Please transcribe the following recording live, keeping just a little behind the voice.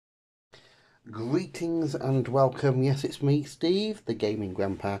Greetings and welcome. Yes, it's me, Steve, the gaming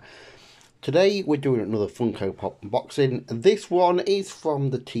grandpa. Today we're doing another Funko Pop unboxing. This one is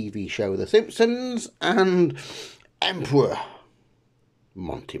from the TV show The Simpsons and Emperor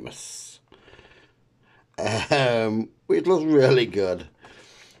Montimus. It looks really good.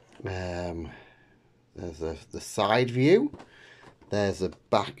 There's the side view. There's the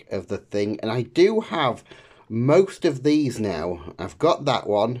back of the thing, and I do have most of these now. I've got that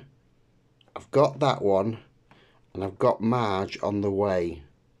one. I've got that one, and I've got Marge on the way,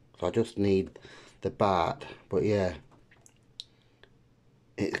 so I just need the Bart. But yeah,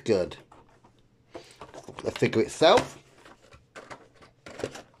 it's good. The figure itself,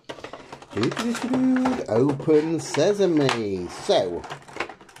 open sesame. So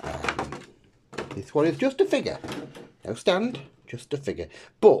this one is just a figure, no stand, just a figure.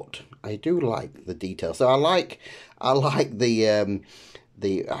 But I do like the detail. So I like the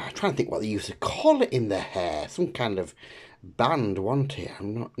I'm trying to think what they used to call it in their hair. Some kind of band, wasn't it?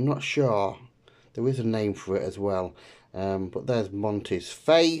 I'm not sure. There is a name for it as well. But there's Monty's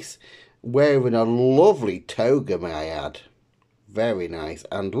face, wearing a lovely toga, may I add. Very nice.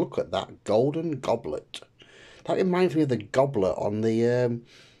 And look at that golden goblet. That reminds me of the goblet on the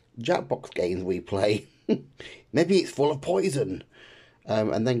Jackbox games we play. Maybe it's full of poison.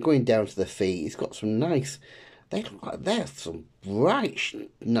 And then going down to the feet, it's got some nice... They look like they're some bright,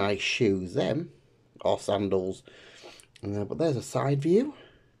 nice shoes, them. Or sandals. But there's a side view.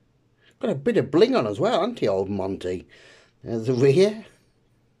 Got a bit of bling on as well, hasn't he, old Monty? There's the rear.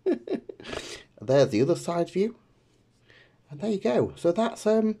 There's the other side view. And there you go. So that's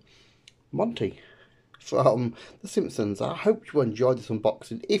Monty from The Simpsons. I hope you enjoyed this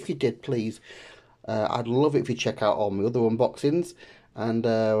unboxing. If you did, please, I'd love it if you check out all my other unboxings. And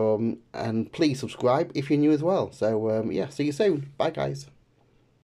please subscribe if you're new as well. So yeah, see you soon. Bye guys.